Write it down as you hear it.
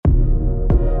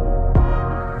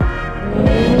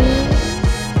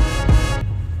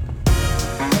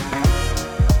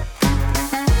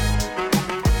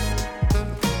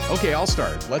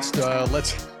start. Let's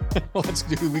let's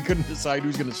do. We couldn't decide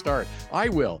who's going to start. I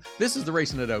will. This is the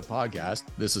Racin It Out podcast.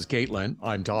 This is Caitlin.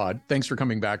 I'm Todd. Thanks for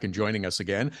coming back and joining us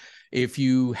again. If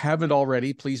you haven't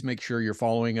already, please make sure you're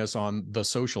following us on the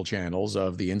social channels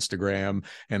of the Instagram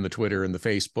and the Twitter and the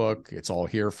Facebook. It's all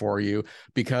here for you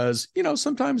because, you know,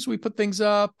 sometimes we put things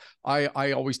up.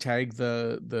 I always tag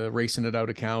the Racin It Out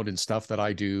account and stuff that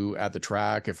I do at the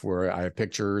track. If I have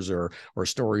pictures or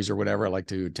stories or whatever, I like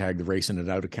to tag the Racin It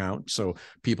Out account so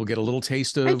people get a little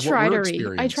taste of what we're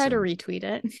experiencing. I try to retweet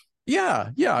it. Yeah,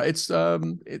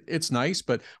 it's nice,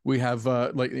 but we have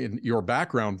like your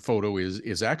background photo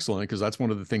is excellent because that's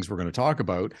one of the things we're going to talk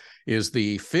about is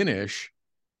the finish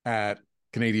at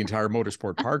Canadian Tire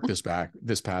Motorsport Park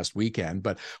this past weekend.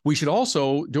 But we should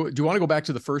also do you want to go back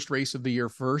to the first race of the year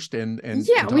first and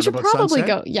we should probably Sunset?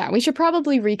 go. Yeah, we should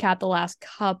probably recap the last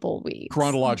couple weeks.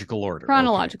 Chronological order.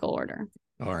 Order.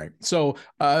 All right. So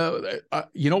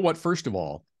you know what? First of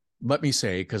all, let me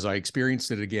say, because I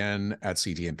experienced it again at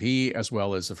CTMP as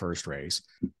well as the first race,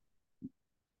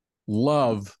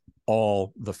 love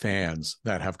all the fans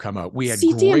that have come out. We had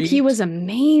CTMP was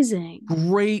amazing.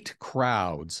 Great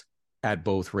crowds at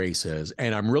both races.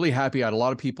 And I'm really happy. I had a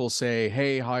lot of people say,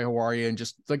 hey, hi, how are you? And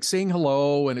just like saying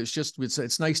hello. And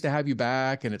it's nice to have you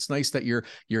back. And it's nice that you're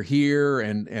here.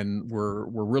 And we're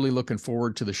really looking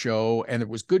forward to the show. And it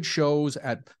was good shows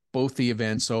at both the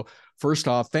events. So first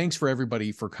off, thanks for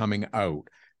everybody for coming out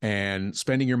and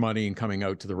spending your money and coming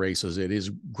out to the races. It is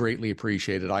greatly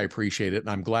appreciated. I appreciate it. And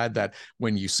I'm glad that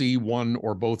when you see one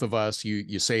or both of us,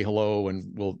 you say hello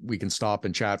and we can stop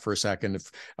and chat for a second, if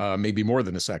maybe more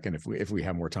than a second if we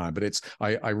have more time. But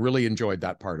I really enjoyed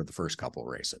that part of the first couple of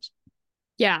races.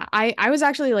 Yeah, I was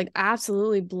actually like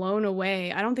absolutely blown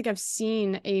away. I don't think I've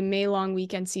seen a May long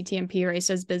weekend CTMP race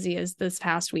as busy as this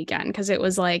past weekend because it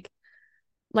was like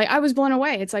I was blown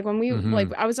away. It's like when we we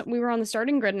were on the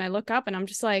starting grid and I look up and I'm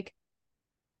just like,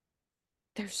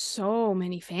 there's so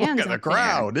many fans. Look at the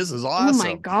crowd. This is awesome. Oh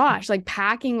my gosh. Like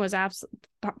camping was absolutely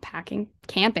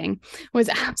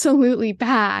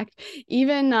packed.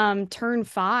 Even turn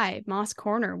 5, Moss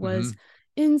Corner was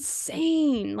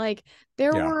insane. Like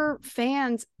there were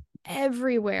fans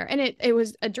everywhere. And it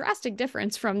was a drastic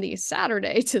difference from the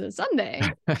Saturday to the Sunday.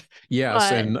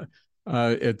 Yes. And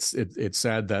it's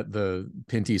sad that the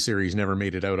Pinty series never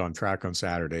made it out on track on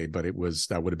Saturday, but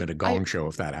that would have been a gong show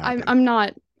if that happened.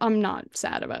 I'm not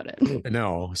sad about it.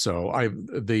 No. So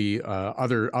the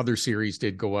other series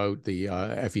did go out. The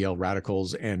FEL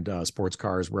Radicals and sports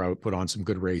cars were out, put on some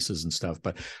good races and stuff.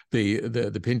 But the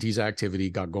Pinty's activity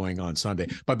got going on Sunday.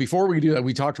 But before we do that,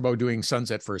 we talked about doing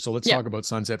Sunset first. So let's talk about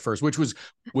Sunset first, which was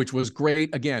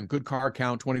great. Again, good car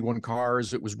count, 21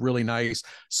 cars. It was really nice.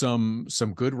 Some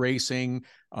good racing.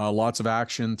 Lots of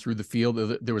action through the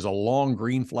field. There was a long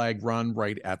green flag run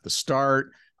right at the start.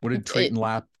 What did Trayton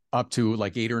lap up to,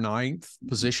 like 8th or 9th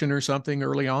position or something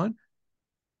early on?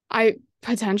 I'm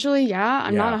not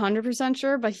 100%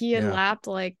 sure, but he had lapped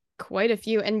like quite a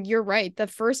few. And you're right, the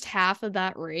first half of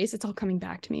that race, it's all coming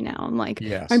back to me now. I'm like,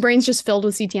 my brain's just filled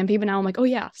with CTMP, but now I'm like, oh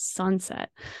yeah, Sunset.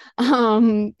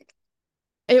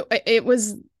 It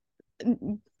was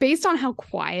based on how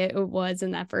quiet it was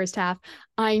in that first half.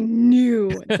 I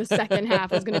knew the second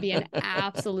half was going to be an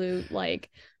absolute like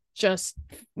just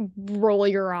roll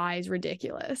your eyes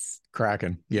ridiculous.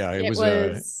 Cracking. Yeah, it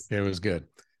was good.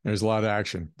 There's a lot of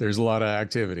action. There's a lot of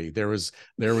activity. There was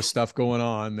stuff going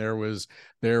on. There was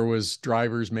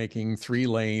drivers making 3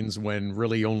 lanes when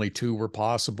really only 2 were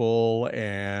possible,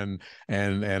 and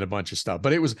a bunch of stuff.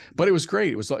 But it was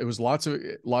great. It was lots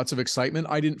of excitement.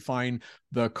 I didn't find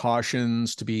the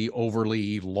cautions to be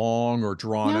overly long or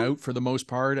drawn out for the most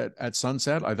part at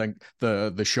Sunset. I think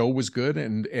the show was good,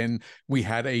 and we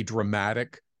had a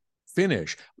dramatic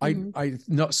finish. I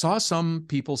saw some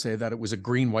people say that it was a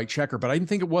green-white checker, but I didn't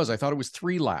think it was. I thought it was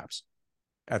 3 laps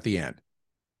at the end.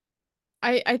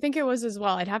 I think it was as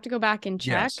well. I'd have to go back and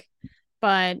check,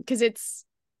 but because it's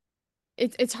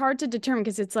hard to determine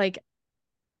because it's like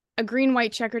a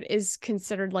green-white checkered is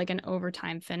considered like an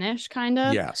overtime finish, kind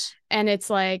of. Yes, and it's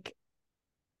like,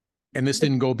 and this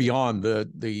didn't go beyond no,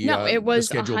 it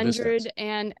was 100 distance.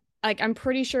 And like I'm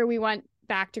pretty sure we went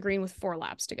back to green with 4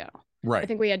 laps to go. Right. I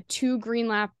think we had 2 green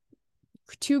laps,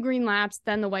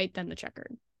 then the white, then the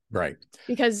checkered. Right.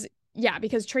 Because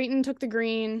Trayton took the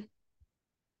green,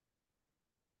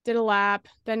 did a lap,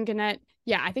 then Gannett.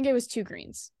 Yeah, I think it was 2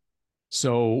 greens.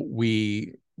 So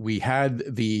we had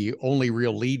the only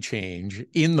real lead change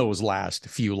in those last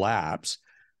few laps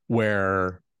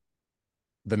where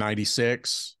the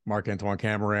 96, Marc-Antoine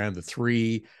Cameron, the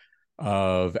 3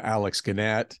 of Alex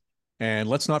Gannett, And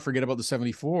let's not forget about the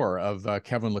 74 of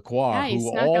Kevin Lacroix, Yeah, he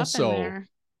snuck up in there.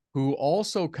 who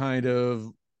also kind of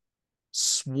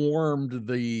swarmed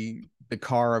the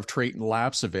car of Trayton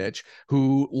Lapsevich,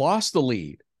 who lost the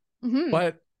lead,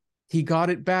 but he got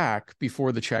it back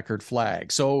before the checkered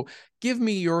flag. So give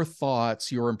me your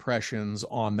thoughts, your impressions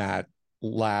on that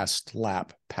last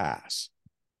lap pass.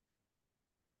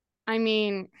 I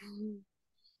mean,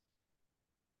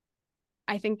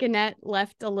 I think Gannett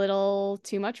left a little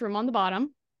too much room on the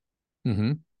bottom.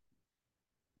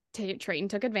 Trayton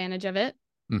took advantage of it.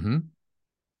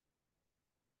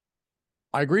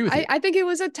 I agree with you. I think it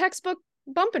was a textbook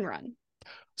bump and run.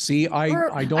 See, I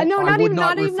don't. No, I would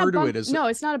not refer to it as. No,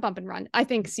 it's not a bump and run. I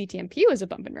think CTMP was a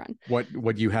bump and run.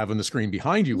 What you have on the screen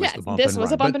behind you was the bump and run. This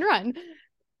was a bump and run.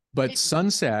 But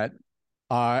Sunset,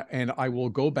 and I will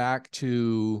go back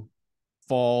to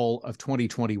fall of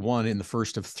 2021 in the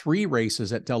first of 3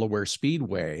 races at Delaware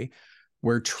Speedway,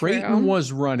 where Trayton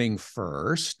was running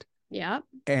first. Yeah.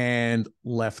 And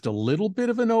left a little bit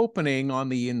of an opening on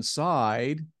the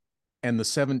inside, and the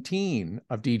 17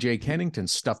 of DJ Kennington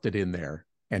stuffed it in there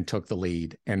and took the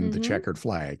lead and the checkered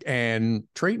flag. And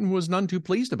Trayton was none too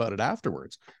pleased about it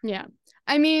afterwards. Yeah.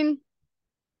 I mean,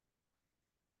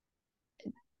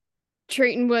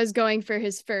 Trayton was going for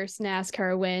his first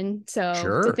NASCAR win,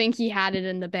 so to think he had it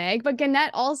in the bag. But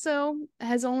Gannett also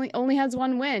has only has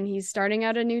 1 win. He's starting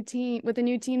out a new team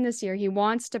this year. He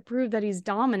wants to prove that he's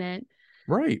dominant.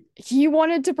 Right. He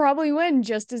wanted to probably win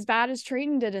just as bad as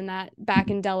Trayton did in that back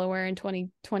in Delaware in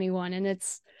 2021. And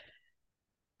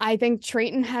I think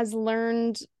Trayton has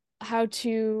learned how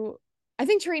to. I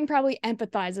think Trayton probably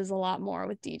empathizes a lot more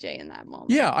with DJ in that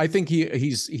moment. Yeah, I think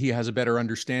he has a better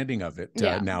understanding of it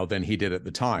now than he did at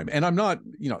the time. And I'm not,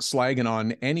 slagging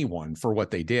on anyone for what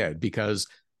they did, because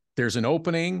there's an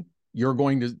opening. You're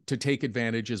going to take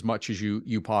advantage as much as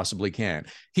you possibly can.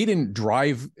 He didn't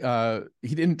drive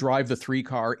the 3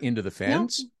 car into the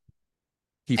fence. No.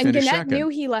 He finished Gannett second. Knew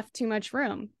he left too much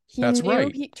room. He That's knew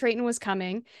right. Trayton was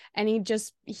coming, and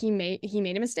he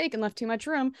made a mistake and left too much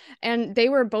room. And they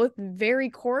were both very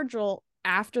cordial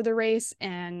after the race.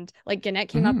 And like Gannett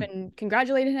came up and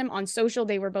congratulated him on social.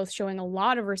 They were both showing a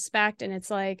lot of respect. And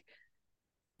it's like,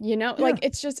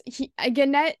 it's just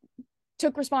Gannett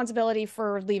took responsibility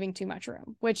for leaving too much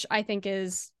room, which I think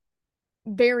is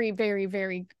very, very,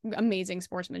 very amazing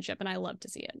sportsmanship, and I love to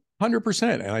see it.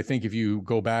 100%. And I think if you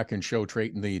go back and show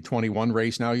Trayton the 21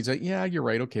 race now, he'd say, yeah, you're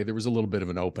right. Okay, there was a little bit of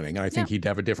an opening. And I think he'd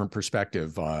have a different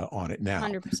perspective on it now.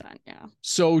 100%, yeah.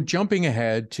 So jumping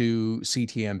ahead to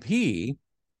CTMP,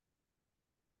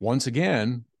 once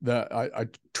again,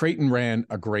 Trayton ran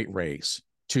a great race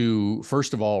to,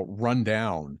 first of all, run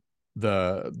down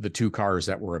the 2 cars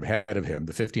that were ahead of him,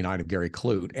 the 59 of Gary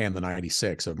Clute and the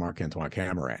 96 of Marc-Antoine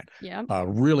Cameron. Yeah.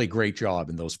 Really great job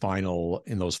in those final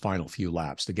few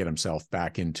laps to get himself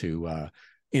back into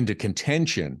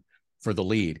contention for the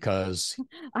lead, because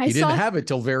he didn't have it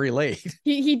till very late.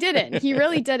 He didn't. He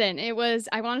really didn't. It was,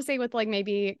 I want to say, with like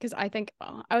maybe, because I think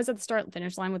I was at the start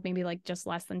finish line with maybe like just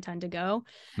less than 10 to go.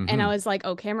 And I was like,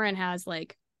 oh, Cameron has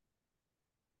like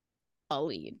a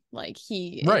lead. Like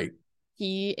he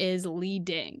is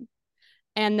leading.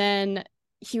 And then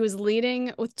he was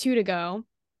leading with 2 to go.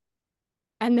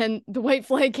 And then the white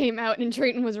flag came out and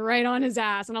Trayton was right on his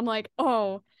ass. And I'm like,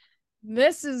 oh,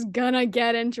 this is gonna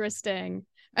get interesting.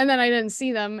 And then I didn't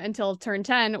see them until turn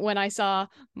 10 when I saw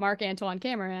Marc-Antoine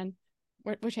Cameron.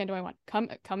 Which hand do I want?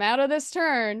 Come out of this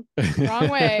turn. Wrong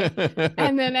way.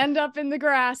 And then end up in the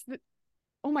grass.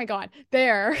 Oh my God.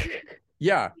 There.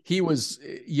 Yeah, he was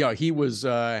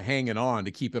hanging on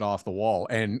to keep it off the wall.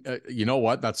 And you know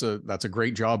what? That's a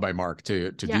great job by Mark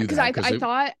to do that. Because I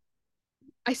thought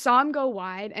I saw him go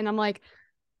wide and I'm like,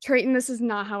 Trayton, this is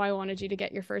not how I wanted you to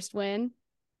get your first win.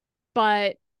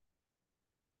 But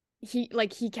he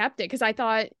kept it, because I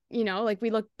thought, we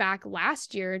look back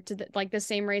last year to the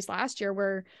same race last year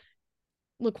where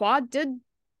Lacroix did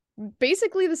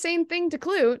basically the same thing to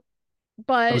Clute.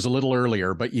 But it was a little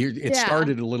earlier, but it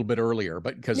started a little bit earlier,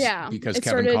 but because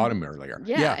Kevin caught him earlier.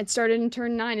 Yeah, it started in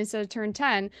turn 9 instead of turn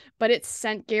 10, but it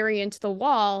sent Gary into the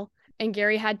wall, and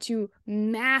Gary had to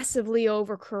massively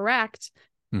overcorrect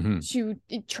to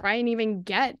try and even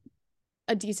get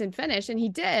a decent finish, and he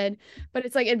did. But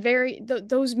it's like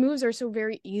those moves are so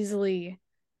very easily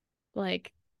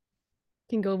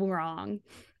can go wrong.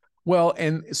 Well,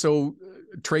 and so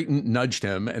Trayton nudged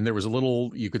him, and there was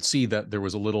you could see that there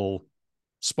was a little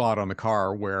spot on the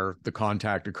car where the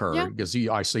contact occurred, because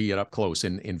I see it up close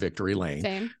in Victory Lane.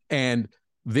 Same. And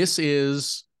this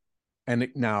is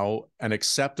now an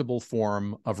acceptable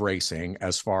form of racing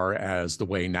as far as the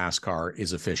way NASCAR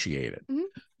is officiated.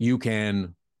 You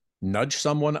can nudge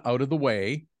someone out of the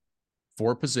way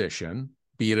for position,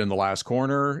 be it in the last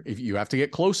corner, if you have to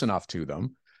get close enough to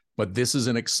them, but this is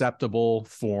an acceptable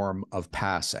form of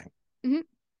passing. Mm-hmm.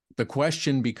 The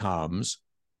question becomes,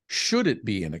 should it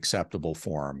be an acceptable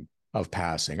form of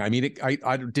passing? I mean,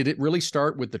 did it really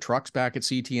start with the trucks back at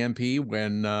CTMP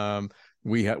when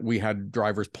we had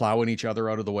drivers plowing each other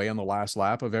out of the way on the last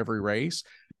lap of every race?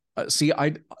 See,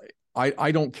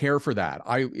 I don't care for that.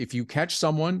 If you catch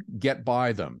someone, get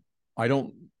by them. I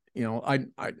don't,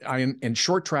 and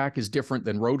short track is different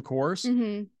than road course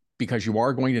Mm-hmm. because you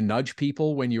are going to nudge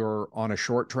people when you're on a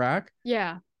short track.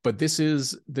 Yeah. But this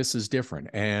is different.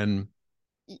 And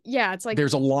yeah, it's like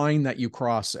there's a line that you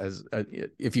cross as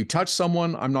if you touch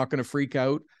someone, I'm not going to freak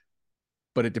out,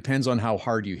 but it depends on how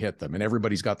hard you hit them. And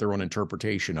everybody's got their own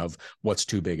interpretation of what's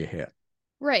too big a hit.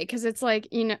 Right. Because it's like,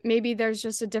 maybe there's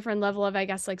just a different level of, I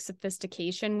guess, like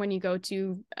sophistication when you go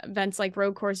to events like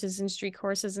road courses and street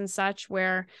courses and such,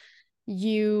 where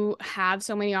you have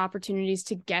so many opportunities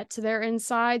to get to their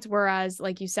insides. Whereas,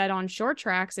 like you said, on short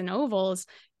tracks and ovals,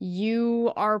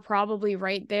 you are probably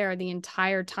right there the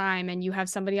entire time and you have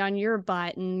somebody on your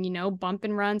butt and, bump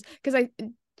and runs. Because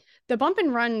the bump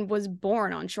and run was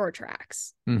born on short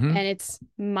tracks Mm-hmm. and it's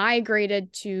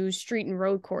migrated to street and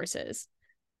road courses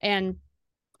and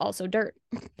also dirt.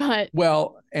 But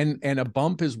and a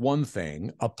bump is one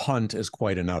thing, a punt is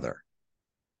quite another.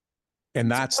 And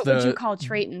that's what would you call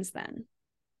Trayton's then?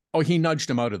 Oh, he nudged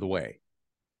him out of the way.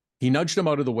 He nudged him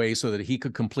out of the way so that he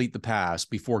could complete the pass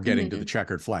before getting to the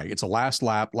checkered flag. It's a last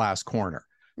lap, last corner.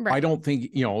 Right. I don't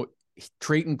think,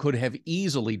 Trayton could have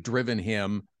easily driven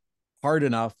him hard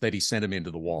enough that he sent him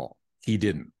into the wall. He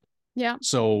didn't. Yeah.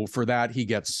 So for that, he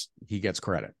gets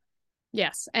credit.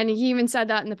 Yes. And he even said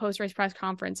that in the post-race press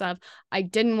conference of, I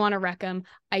didn't want to wreck him.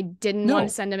 I didn't want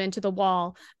to send him into the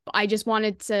wall. I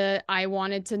wanted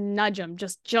to nudge him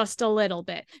just a little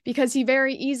bit, because he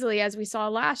very easily, as we saw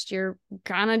last year,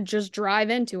 kind of just drive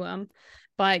into him.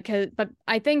 But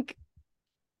I think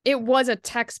it was a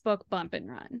textbook bump and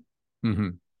run. Mm-hmm.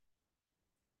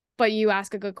 But you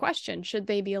ask a good question. Should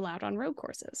they be allowed on road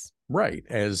courses? Right.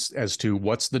 As to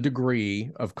what's the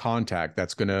degree of contact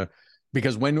that's going to,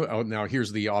 because now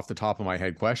here's the off the top of my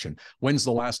head question. When's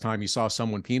the last time you saw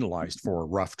someone penalized for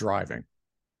rough driving?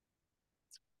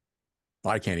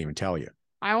 I can't even tell you.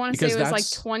 I want to say it was like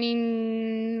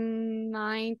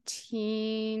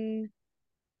 2019.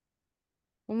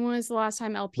 When was the last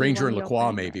time LP Ranger and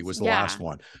Lacroix maybe was the last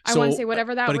one. I want to say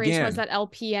whatever that race was that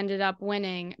LP ended up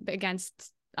winning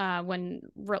against when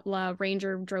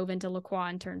Ranger drove into Lacroix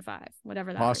in turn 5,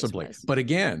 whatever that possibly race was. But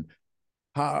again,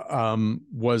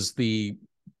 was the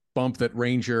bump that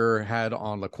Ranger had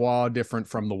on Lacroix different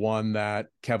from the one that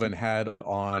Kevin had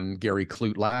on Gary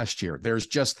Clute last year?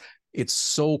 It's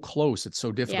so close. It's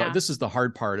so difficult. Yeah. This is the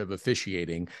hard part of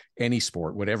officiating any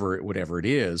sport, whatever it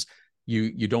is.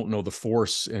 You don't know the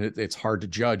force, and it's hard to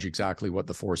judge exactly what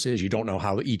the force is. You don't know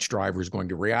how each driver is going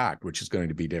to react, which is going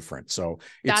to be different. So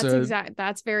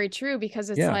that's very true, because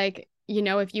it's like,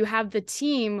 if you have the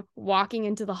team walking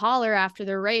into the hauler after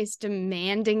the race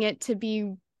demanding it to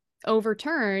be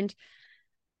overturned,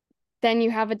 then you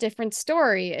have a different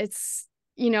story. It's,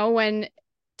 when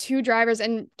two drivers,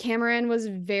 and Cameron was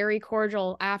very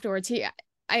cordial afterwards.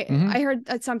 I heard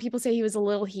that some people say he was a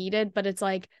little heated, but it's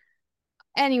like,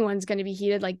 anyone's going to be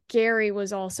heated. Like Gary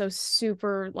was also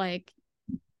super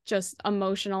just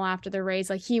emotional after the race.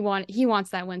 Like he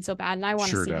wants that win so bad, and I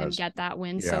want to see him get that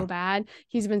win so bad.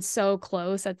 He's been so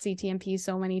close at CTMP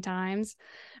so many times.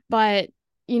 But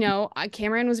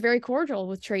Cameron was very cordial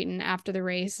with Trayton after the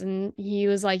race, and he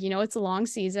was like, it's a long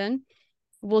season.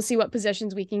 We'll see what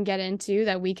positions we can get into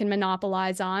that we can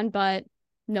monopolize on, but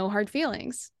no hard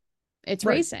feelings. It's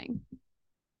racing.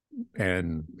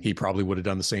 And he probably would have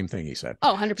done the same thing, he said.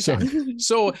 Oh, 100%.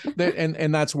 So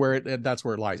that's where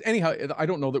it lies. Anyhow, I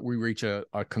don't know that we reach a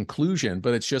conclusion,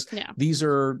 but it's just these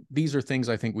are things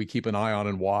I think we keep an eye on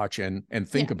and watch and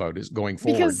think about is going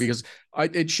forward, because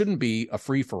it shouldn't be a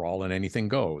free for all and anything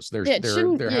goes. There has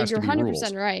to be rules. You're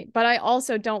 100% right, but I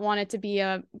also don't want it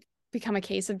to become a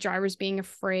case of drivers being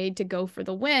afraid to go for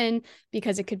the win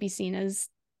because it could be seen as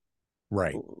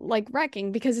like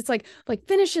wrecking, because it's like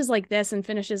finishes like this and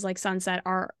finishes like Sunset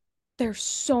they're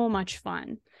so much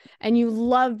fun, and you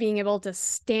love being able to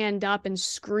stand up and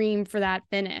scream for that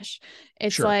finish.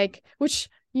 It's which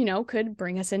could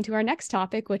bring us into our next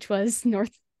topic, which was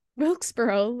North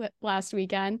Wilkesboro last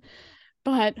weekend.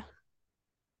 But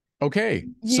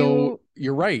so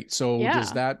you're right. So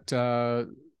does that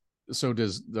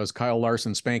does Kyle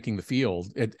Larson spanking the field.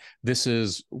 This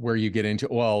is where you get into,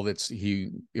 well,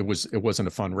 it wasn't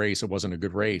a fun race. It wasn't a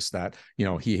good race that,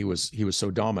 he was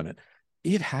so dominant.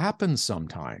 It happens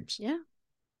sometimes. Yeah.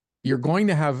 You're going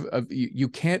to have, you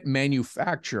can't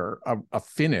manufacture a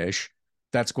finish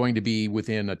that's going to be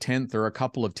within a tenth or a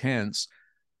couple of tenths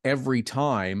every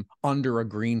time under a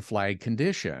green flag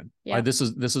condition. Yeah. This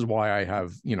is why I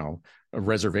have,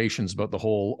 reservations about the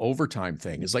whole overtime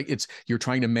thing. It's like, you're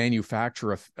trying to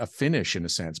manufacture a finish in a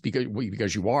sense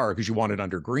because you want it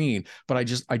under green, but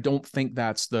I don't think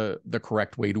that's the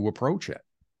correct way to approach it.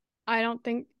 I don't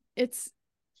think it's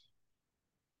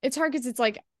hard because it's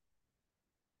like,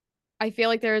 I feel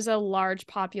like there's a large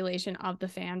population of the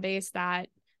fan base that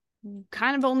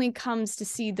kind of only comes to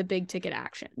see the big ticket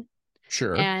action.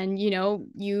 Sure. And,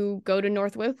 you go to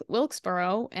North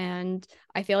Wilkesboro, and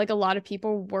I feel like a lot of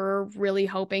people were really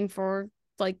hoping for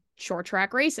like short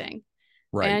track racing.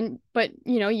 Right. But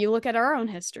you look at our own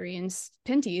history in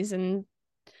Pinty's, and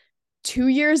 2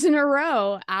 years in a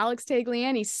row, Alex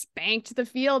Tagliani spanked the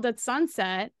field at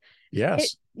Sunset.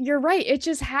 Yes. You're right. It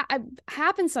just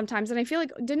happens sometimes. And I feel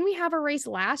like, didn't we have a race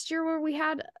last year where we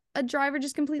had a driver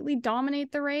just completely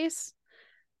dominate the race?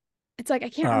 It's like, I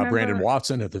can't remember. Brandon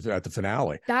Watson at the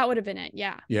finale. That would have been it.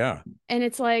 Yeah. Yeah. And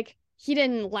it's like, he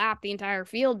didn't lap the entire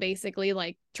field basically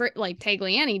like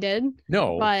Tagliani did.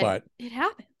 No, but it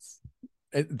happens.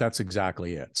 That's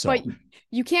exactly it. So, but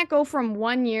you can't go from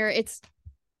 1 year.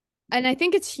 And I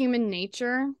think it's human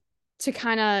nature to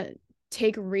kind of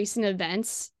take recent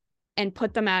events and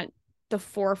put them at the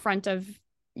forefront of,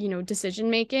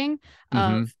 decision making.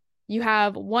 mm-hmm. You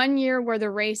have 1 year where the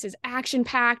race is action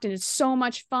packed and it's so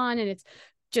much fun and it's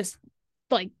just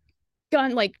like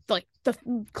the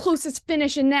closest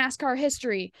finish in NASCAR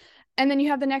history. And then you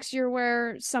have the next year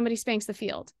where somebody spanks the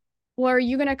field. Well, are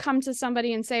you going to come to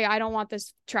somebody and say, I don't want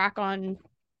this track on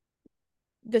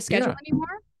the schedule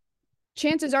anymore?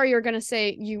 Chances are you're going to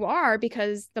say you are,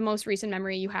 because the most recent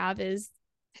memory you have is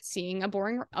seeing a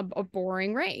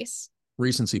boring race.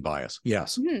 Recency bias.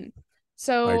 Yes. Mm-hmm.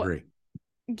 So I agree.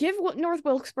 Give North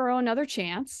Wilkesboro another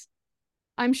chance.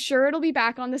 I'm sure it'll be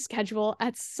back on the schedule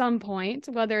at some point,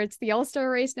 whether it's the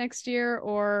All-Star race next year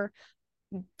or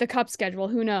the Cup schedule,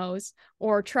 who knows,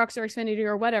 or Trucks or Xfinity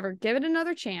or whatever. Give it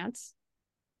another chance.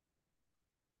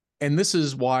 And this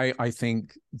is why I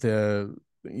think the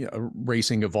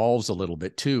racing evolves a little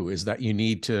bit too, is that you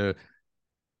need to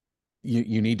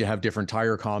have different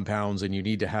tire compounds, and you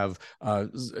need to have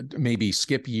maybe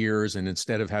skip years, and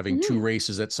instead of having two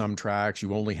races at some tracks,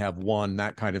 you only have one,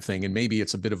 that kind of thing. And maybe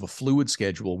it's a bit of a fluid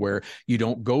schedule where you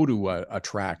don't go to a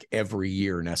track every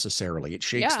year necessarily. It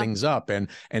shakes things up and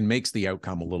makes the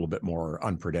outcome a little bit more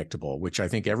unpredictable, which I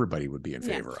think everybody would be in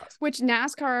favor of. Which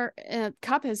NASCAR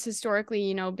Cup has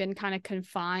historically, been kind of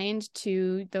confined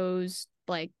to those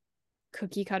like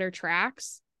cookie cutter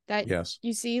tracks that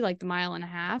you see, like the 1.5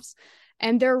 miles,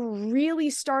 and they're really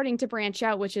starting to branch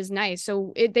out, which is nice.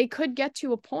 So they could get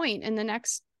to a point in the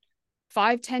next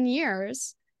 5-10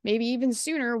 years, maybe even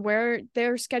sooner, where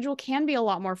their schedule can be a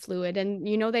lot more fluid. And,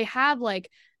 they have like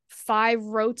 5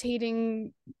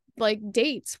 rotating like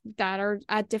dates that are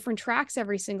at different tracks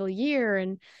every single year.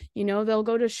 And, they'll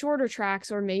go to shorter tracks,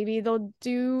 or maybe they'll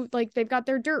do like, they've got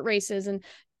their dirt races. And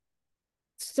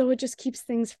so it just keeps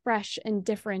things fresh and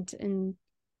different and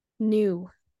new.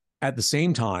 At the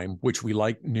same time, which we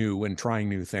like new and trying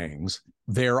new things,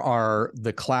 there are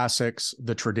the classics,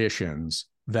 the traditions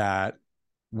that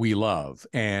we love.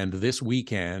 And this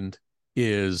weekend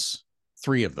is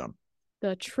 3 of them.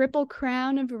 The Triple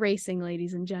Crown of racing,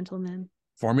 ladies and gentlemen.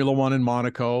 Formula One in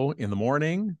Monaco in the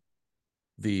morning,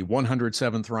 the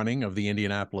 107th running of the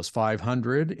Indianapolis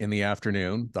 500 in the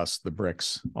afternoon, thus the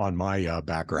bricks on my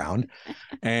background,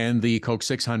 and the Coke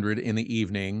 600 in the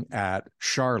evening at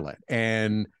Charlotte.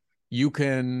 And you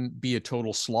can be a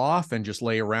total sloth and just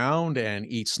lay around and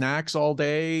eat snacks all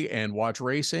day and watch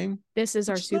racing. This is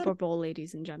our Super Bowl,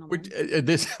 ladies and gentlemen.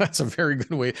 That's a very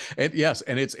good way. And yes,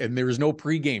 and there is no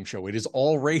pregame show. It is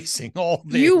all racing all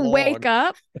day You long. wake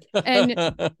up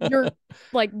and you're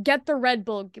like, get the Red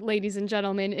Bull, ladies and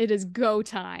gentlemen. It is go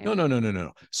time.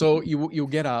 No. So you'll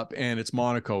get up and it's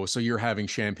Monaco. So you're having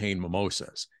champagne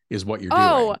mimosas is what you're doing.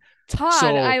 Oh, Todd,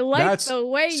 so I like the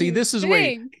way this is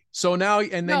way. So now,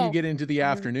 and then you get into the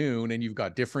Mm-hmm. afternoon and you've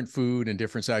got different food and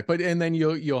different snacks, and then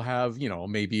you'll have,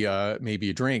 maybe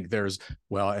a drink.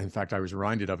 In fact, I was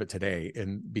reminded of it today,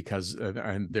 and because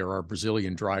and there are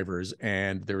Brazilian drivers,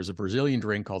 and there's a Brazilian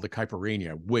drink called the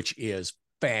caipirinha, which is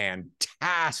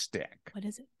fantastic. What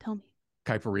is it? Tell me.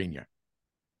 Caipirinha.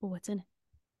 Well, what's in it?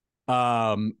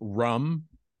 Rum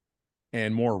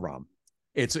and more rum.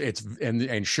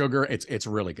 and sugar. It's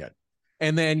really good.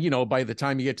 And then, by the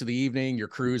time you get to the evening, you're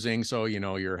cruising. So,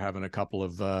 you're having a couple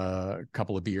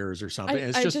of beers or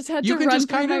something. I just had to run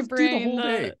through my brain.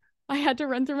 Day. I had to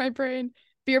run through my brain.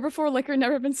 Beer before liquor,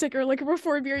 never been sicker. Liquor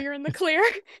before beer, you're in the clear.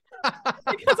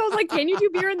 Because I was like, can you do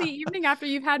beer in the evening after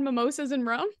you've had mimosas and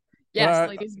rum? Yes,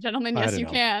 ladies and gentlemen, yes, you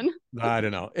can. I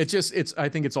don't know. I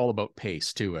think it's all about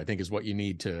pace too. I think is what you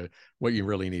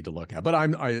really need to look at. But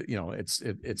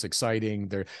it's exciting.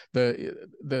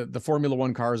 The Formula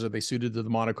One cars, are they suited to the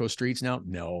Monaco streets now?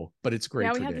 No, but it's great.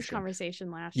 Yeah, we tradition. had this conversation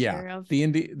last year. The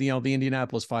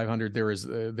Indianapolis 500. There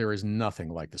is nothing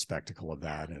like the spectacle of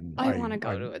that. And I want to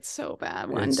go to it so bad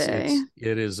one day.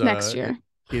 It is next year.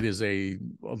 It is a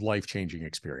life-changing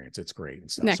experience. It's great and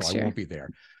stuff. Next year. I won't be there.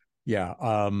 Yeah.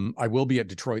 I will be at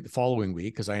Detroit the following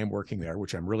week because I am working there,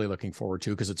 which I'm really looking forward to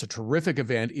because it's a terrific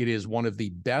event. It is one of the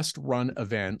best run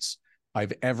events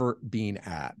I've ever been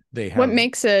at. They have what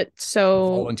makes it so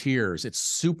volunteers. It's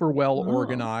super well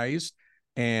organized,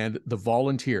 and the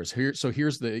volunteers here. So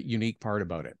here's the unique part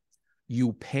about it.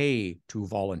 You pay to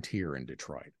volunteer in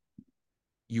Detroit.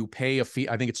 You pay a fee.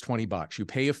 I think it's $20. You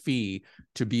pay a fee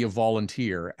to be a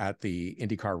volunteer at the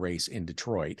IndyCar race in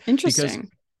Detroit. Interesting.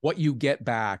 Because what you get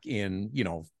back in,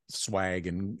 swag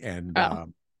and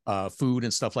food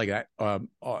and stuff like that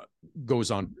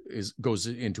goes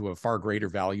into a far greater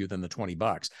value than the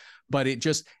 $20. But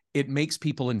it makes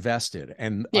people invested,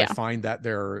 and I find that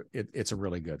it's a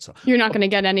really good. So you're not going to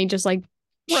get any just like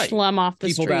schlum off the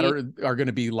people street. That are going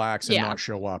to be lax and not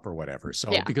show up or whatever.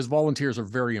 So because volunteers are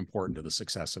very important to the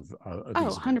success of these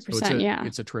 100%. So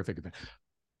it's a terrific event.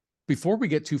 Before we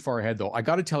get too far ahead, though, I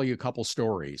got to tell you a couple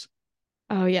stories.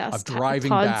 Oh yes, of driving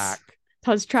back.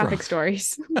 Todd's traffic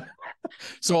stories.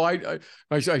 So I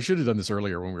should have done this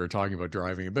earlier when we were talking about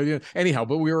driving, but anyhow.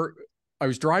 But I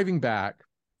was driving back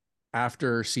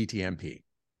after CTMP,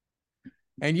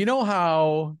 and you know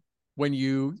how when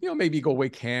you maybe go away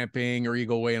camping or you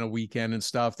go away on a weekend and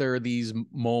stuff, there are these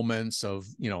moments of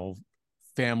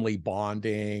family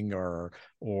bonding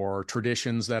or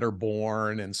traditions that are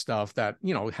born and stuff that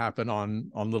happen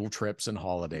on little trips and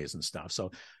holidays and stuff. So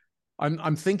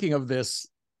I'm thinking of this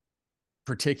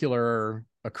particular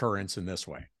occurrence in this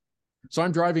way. So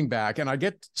I'm driving back and I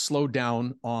get slowed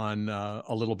down on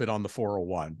a little bit on the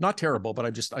 401. Not terrible, but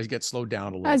I get slowed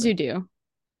down a little as bit. you do.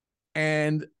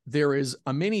 And there is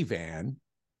a minivan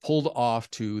pulled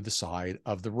off to the side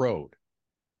of the road.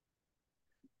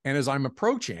 And as I'm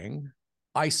approaching,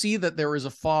 I see that there is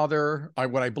a father,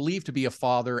 what I believe to be a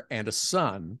father and a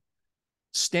son,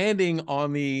 standing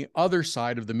on the other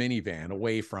side of the minivan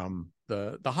away from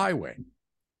the highway.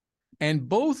 And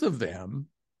both of them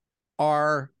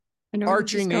are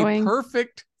arching a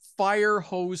perfect fire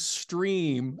hose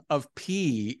stream of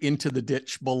pee into the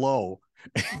ditch below.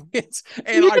 You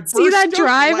could see that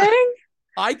driving?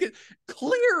 I could,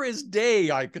 clear as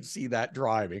day, I could see that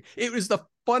driving. It was the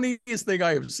funniest thing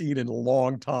I have seen in a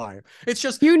long time. It's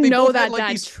just, that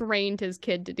dad trained his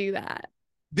kid to do that.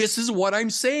 This is what I'm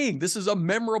saying. This is a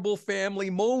memorable family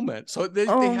moment. So they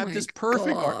have this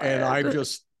perfect, and I'm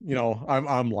just,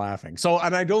 I'm laughing. So,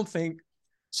 and I don't think,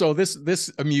 so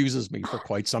this amuses me for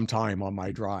quite some time on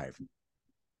my drive.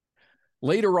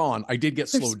 Later on, I did get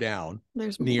slowed down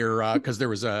near, because there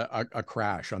was a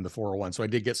crash on the 401. So I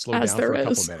did get slowed down for a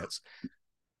couple minutes.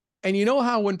 And you know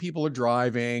how when people are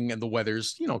driving and the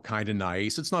weather's, kind of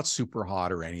nice, it's not super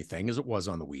hot or anything as it was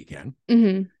on the weekend.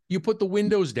 Mm-hmm. You put the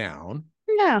windows down.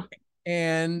 Yeah.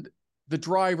 And the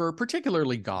driver,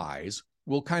 particularly guys,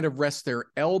 will kind of rest their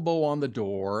elbow on the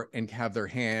door and have their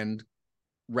hand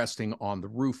resting on the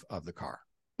roof of the car.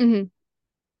 Mm-hmm.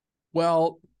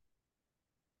 Well,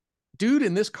 dude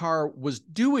in this car was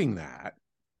doing that,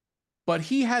 but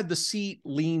he had the seat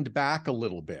leaned back a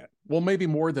little bit. Well, maybe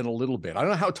more than a little bit. I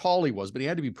don't know how tall he was, but he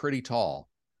had to be pretty tall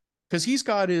because he's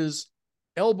got his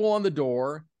elbow on the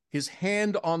door, his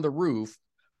hand on the roof,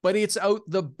 but it's out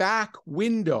the back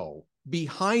window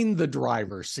behind the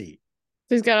driver's seat.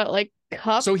 So he's got it like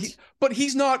cupped. So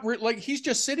he's not like, he's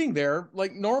just sitting there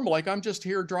like normal, like I'm just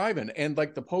here driving, and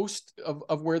like the post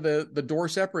of where the door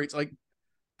separates, like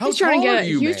he's trying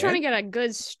to get a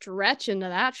good stretch into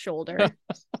that shoulder.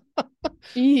 But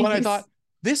I thought,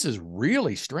 this is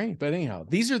really strange. But anyhow,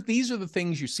 these are the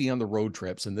things you see on the road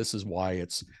trips, and this is why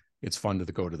it's fun to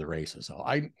go to the races. So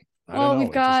I don't know.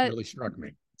 It just really struck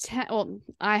me.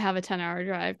 I have a 10-hour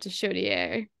drive to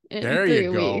Chaudière in there 3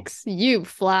 you go. weeks. You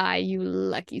fly, you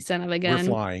lucky son of a gun. We're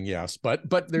flying, yes, but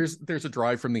there's a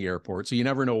drive from the airport, so you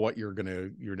never know what you're gonna.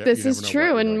 This is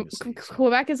true, and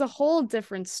Quebec is a whole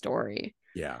different story.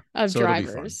 Yeah, of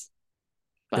drivers.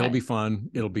 But it'll be fun.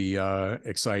 It'll be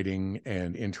exciting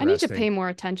and interesting. I need to pay more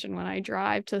attention when I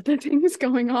drive to the things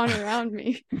going on around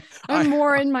me. I'm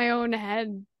more in my own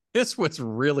head. It's what's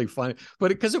really funny, but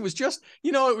because it was just,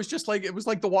 it was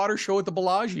like the water show at the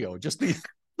Bellagio.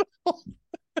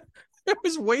 It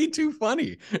was way too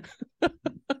funny.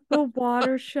 The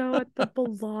water show at the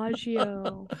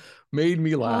Bellagio Made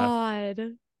me laugh.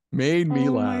 God. Made me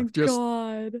laugh. My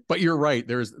God. But you're right.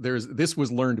 This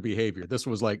was learned behavior. This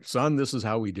was like, son, this is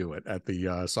how we do it at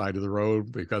the side of the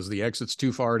road because the exit's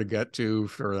too far to get to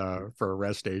for a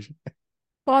rest station.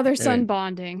 Father-son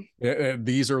bonding.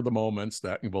 These are the moments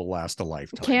that will last a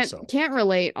lifetime. Can't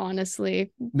relate,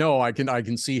 honestly. No, I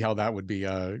can see how that would be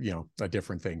a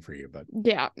different thing for you, but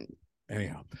yeah.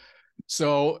 Anyhow,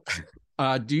 so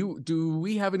do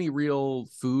we have any real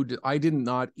food? I did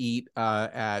not eat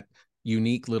at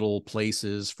unique little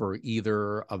places for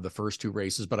either of the first two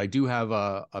races, but I do have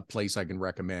a place I can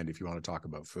recommend if you want to talk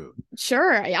about food.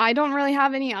 Sure. I don't really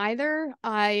have any either.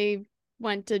 I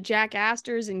went to Jack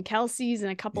Astor's and Kelsey's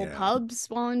and a couple pubs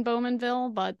while in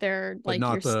Bowmanville, but they're like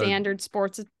your standard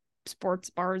sports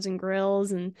bars and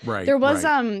grills. And there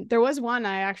was one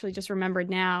I actually just remembered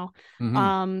now.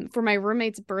 For my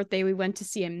roommate's birthday, we went to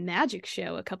see a magic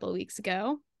show a couple of weeks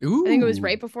ago. Ooh. I think it was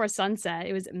right before sunset.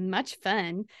 It was much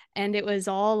fun, and it was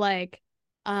all like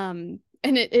and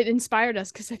it inspired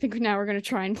us because I think now we're going to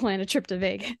try and plan a trip to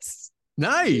Vegas.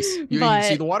 Nice. You can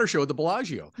see the water show at the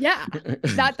Bellagio. Yeah,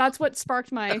 that's what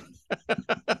sparked my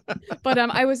but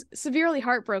I was severely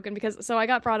heartbroken because I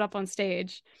got brought up on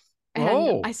stage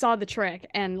and I saw the trick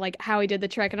and like how he did the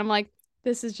trick, and I'm like,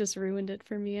 this has just ruined it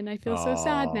for me, and I feel so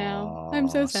sad now. I'm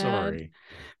so sad. Sorry.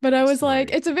 But I was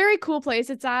like, it's a very cool place.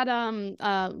 It's at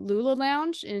Lula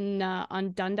Lounge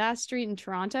on Dundas Street in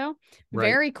Toronto.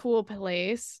 Very cool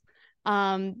place.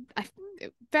 I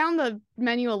found the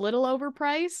menu a little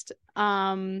overpriced.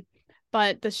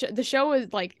 But the show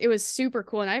was like, it was super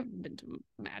cool, and I've been to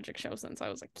magic show since I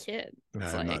was a kid.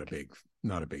 I'm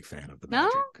not a big fan of the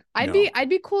magic. I'd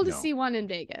be cool to see one in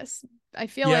Vegas. I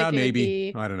feel like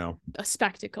maybe I don't know, a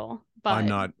spectacle, but I'm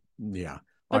not. Yeah,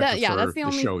 but that's the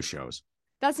only shows.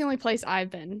 That's the only place I've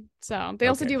been. So they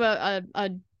also do a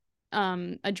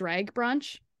drag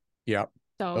brunch. Yeah.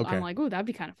 So I'm like, ooh, that'd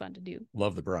be kind of fun to do.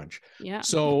 Love the brunch. Yeah.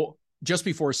 So just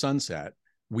before sunset,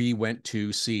 we went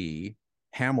to see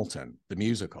Hamilton, the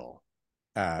musical,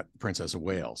 at Princess of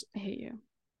Wales. I hate you.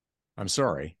 I'm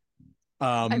sorry.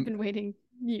 I've been waiting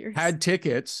years. Had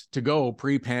tickets to go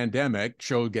pre-pandemic.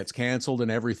 Show gets canceled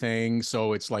and everything.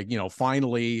 So it's like,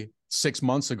 finally 6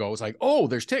 months ago, it's like, oh,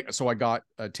 there's tickets. So I got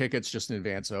tickets just in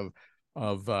advance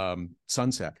of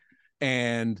sunset,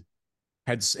 and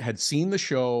had seen the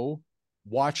show,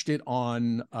 watched it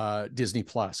on Disney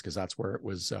Plus because that's where it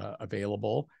was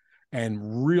available,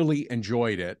 and really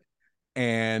enjoyed it.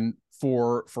 And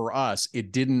for us,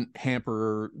 it didn't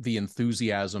hamper the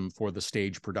enthusiasm for the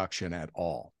stage production at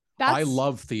all. I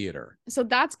love theater. So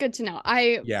that's good to know.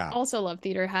 I also love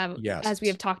theater, as we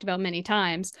have talked about many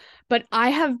times, but I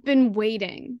have been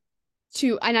waiting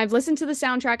and I've listened to the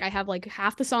soundtrack. I have like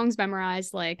half the songs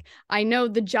memorized. Like I know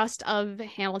the gist of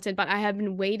Hamilton, but I have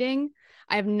been waiting.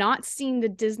 I have not seen the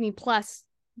Disney Plus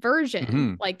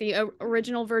version, like the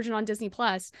original version on Disney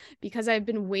Plus, because I've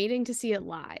been waiting to see it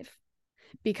live.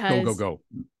 Because go.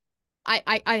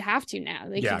 I have to now.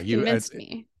 They convinced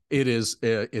me. It is.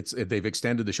 They've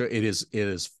extended the show. It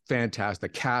is fantastic. The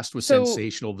cast was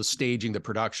sensational. The staging, the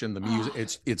production, the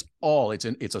music.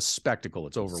 It's a spectacle.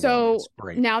 It's overwhelming. So it's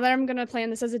great. Now that I'm gonna plan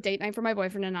this as a date night for my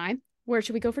boyfriend and I, where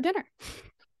should we go for dinner?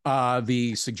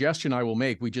 The suggestion I will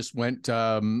make. We just went.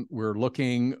 We're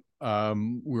looking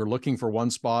for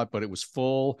one spot, but it was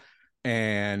full,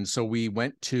 and so we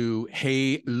went to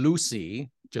Hey Lucy.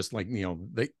 Just like,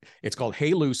 it's called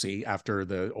Hey Lucy after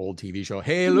the old TV show,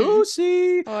 Hey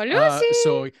Lucy. Oh,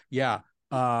 Lucy.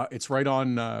 It's right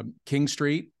on King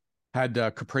Street. Had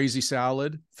caprese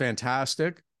salad,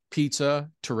 fantastic. Pizza,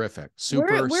 terrific.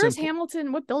 Super Where's simple.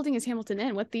 Hamilton? What building is Hamilton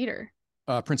in? What theater?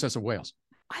 Princess of Wales.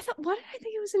 Why did I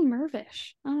think it was in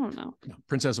Mirvish? I don't know. No,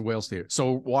 Princess of Wales Theater.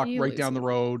 So walk right down the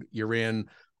road, you're in.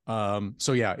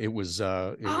 It was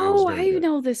I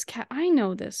know this I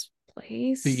know this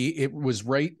place. It was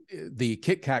right. The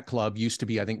Kit Kat Club used to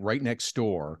be, I think, right next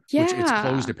door, which it's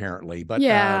closed apparently. But which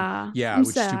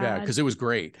is too bad because it was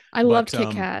great. I loved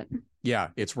Kit Kat. Yeah,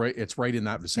 it's right in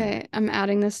that vicinity. Okay, I'm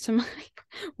adding this to my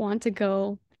want to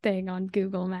go thing on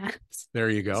Google Maps. There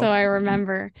you go. So I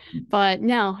remember. But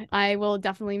no, I will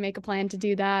definitely make a plan to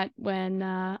do that when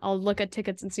I'll look at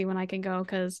tickets and see when I can go,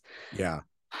 because I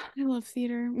love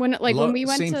theater. When we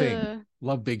went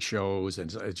love big shows,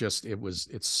 and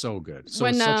it's so good. So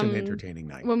When, it's such an entertaining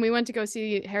night. When we went to go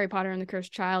see Harry Potter and the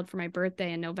Cursed Child for my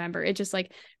birthday in November, it just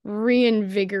like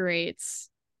reinvigorates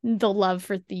the love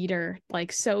for theater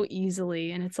like so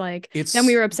easily. And it's like, then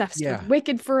we were obsessed with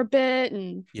Wicked for a bit.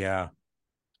 And yeah.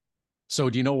 So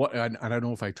do you know what, and I don't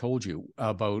know if I told you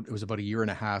about, it was about a year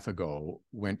and a half ago,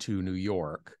 went to New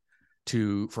York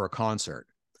for a concert.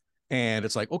 And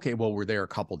it's like, okay, well, we're there a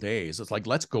couple days. It's like,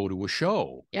 let's go to a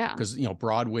show. Yeah. Because,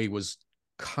 Broadway was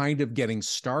kind of getting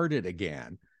started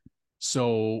again.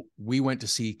 So we went to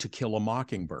see To Kill a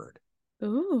Mockingbird.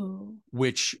 Ooh.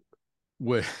 Which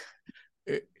was,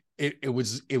 it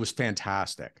was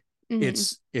fantastic.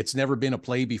 Mm-hmm. It's never been a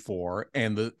play before.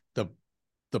 And the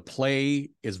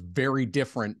play is very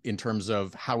different in terms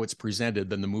of how it's presented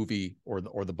than the movie or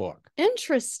the book.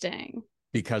 Interesting.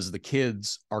 Because the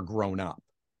kids are grown up.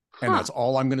 And that's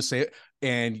all I'm going to say.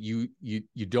 And you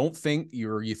don't think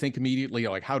you think immediately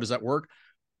like, how does that work?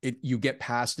 You get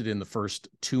past it in the first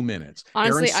 2 minutes.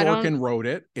 Honestly, Aaron Sorkin wrote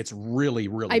it. It's really,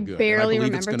 really good. I barely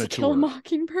remember To Kill a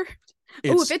Mockingbird.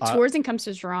 Oh, if it tours and comes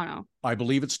to Toronto. I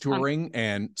believe it's touring.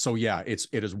 And so, yeah, it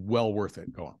is well worth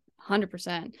it. Go on.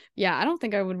 100%. Yeah, I don't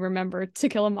think I would remember To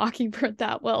Kill a Mockingbird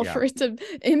that well for it to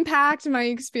impact my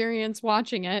experience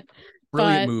watching it.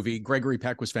 Brilliant movie. Gregory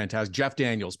Peck was fantastic. Jeff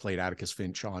Daniels played Atticus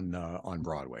Finch on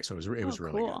Broadway, so it was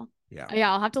really cool. Good.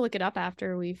 Yeah. I'll have to look it up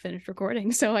after we finish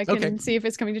recording so I can see if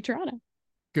it's coming to Toronto.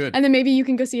 Good. And then maybe you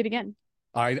can go see it again.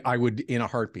 I would, in a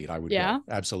heartbeat. I would. Yeah, go.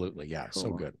 Absolutely. Yeah, cool. So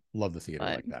good. Love the theater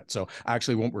like that. So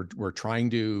actually, what we're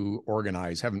trying to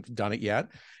organize, haven't done it yet,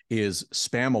 is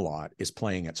Spamalot is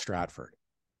playing at Stratford.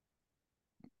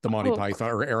 The Monty Python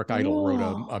or Eric Idle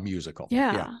wrote a musical.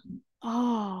 Yeah.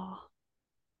 Oh.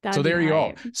 So there you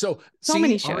go. So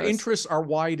many shows. Our interests are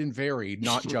wide and varied,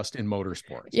 not just in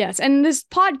motorsports. Yes, and this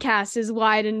podcast is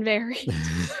wide and varied.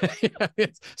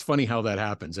 It's funny how that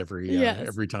happens every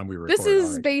time we record. This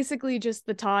is basically just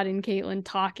the Todd and Caitlin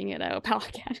talking it out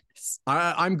podcast.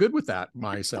 I'm good with that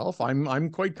myself. I'm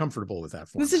quite comfortable with that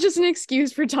format. This is just an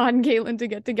excuse for Todd and Caitlin to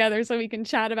get together so we can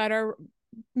chat about our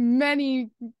many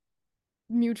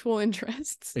mutual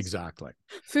interests. Exactly.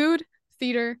 Food,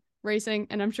 theater, racing,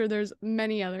 and I'm sure there's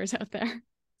many others out there.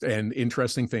 And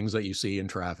interesting things that you see in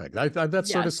traffic. That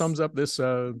sort of sums up this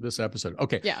episode.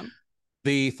 Okay. Yeah.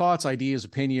 The thoughts, ideas,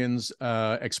 opinions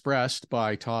expressed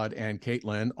by Todd and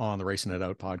Caitlin on the Racin It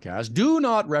Out podcast do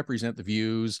not represent the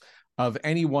views of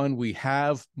anyone we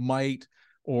have, might,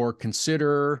 or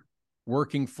consider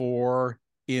working for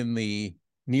in the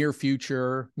near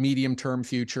future, medium-term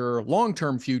future,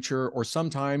 long-term future, or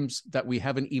sometimes that we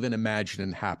haven't even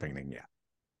imagined happening yet.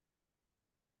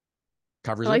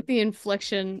 Covers I like the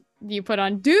inflection you put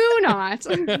on do not.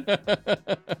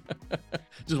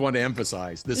 Just wanted to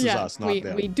emphasize this is us, not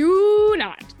them. We do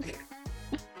not.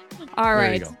 All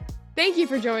right. Thank you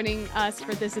for joining us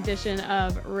for this edition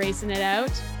of Racin' It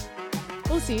Out.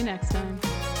 We'll see you next time.